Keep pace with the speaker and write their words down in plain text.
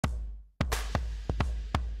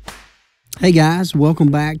Hey guys, welcome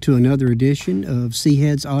back to another edition of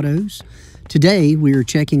Seaheads Autos. Today we are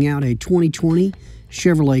checking out a 2020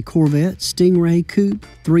 Chevrolet Corvette Stingray Coupe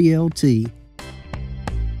 3LT.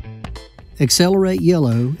 Accelerate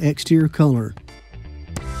yellow exterior color.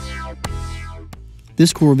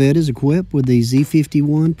 This Corvette is equipped with the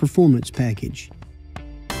Z51 Performance Package.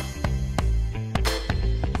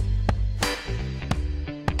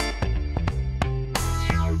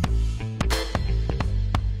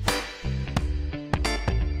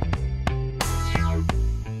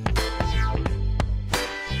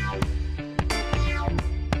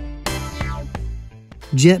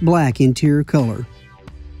 Jet black interior color.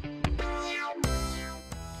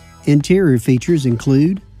 Interior features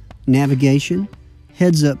include navigation,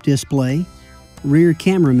 heads-up display, rear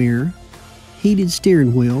camera mirror, heated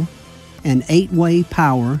steering wheel, and 8-way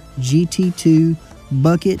power GT2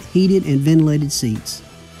 bucket heated and ventilated seats.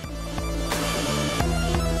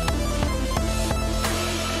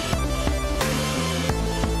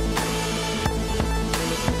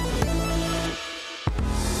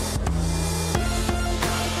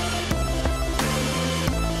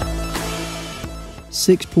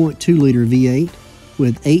 .2-liter V8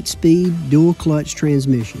 with 8-speed dual-clutch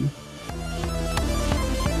transmission.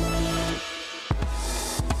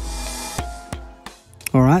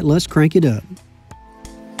 All right, let's crank it up.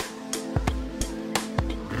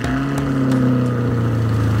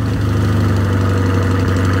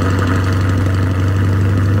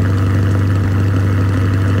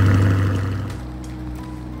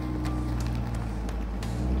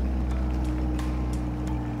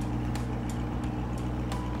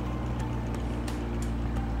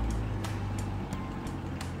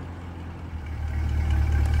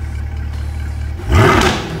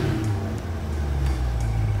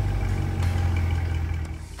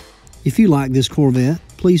 If you like this Corvette,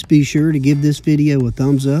 please be sure to give this video a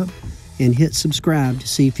thumbs up and hit subscribe to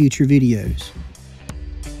see future videos.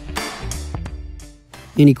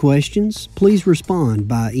 Any questions? Please respond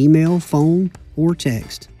by email, phone, or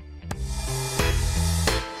text.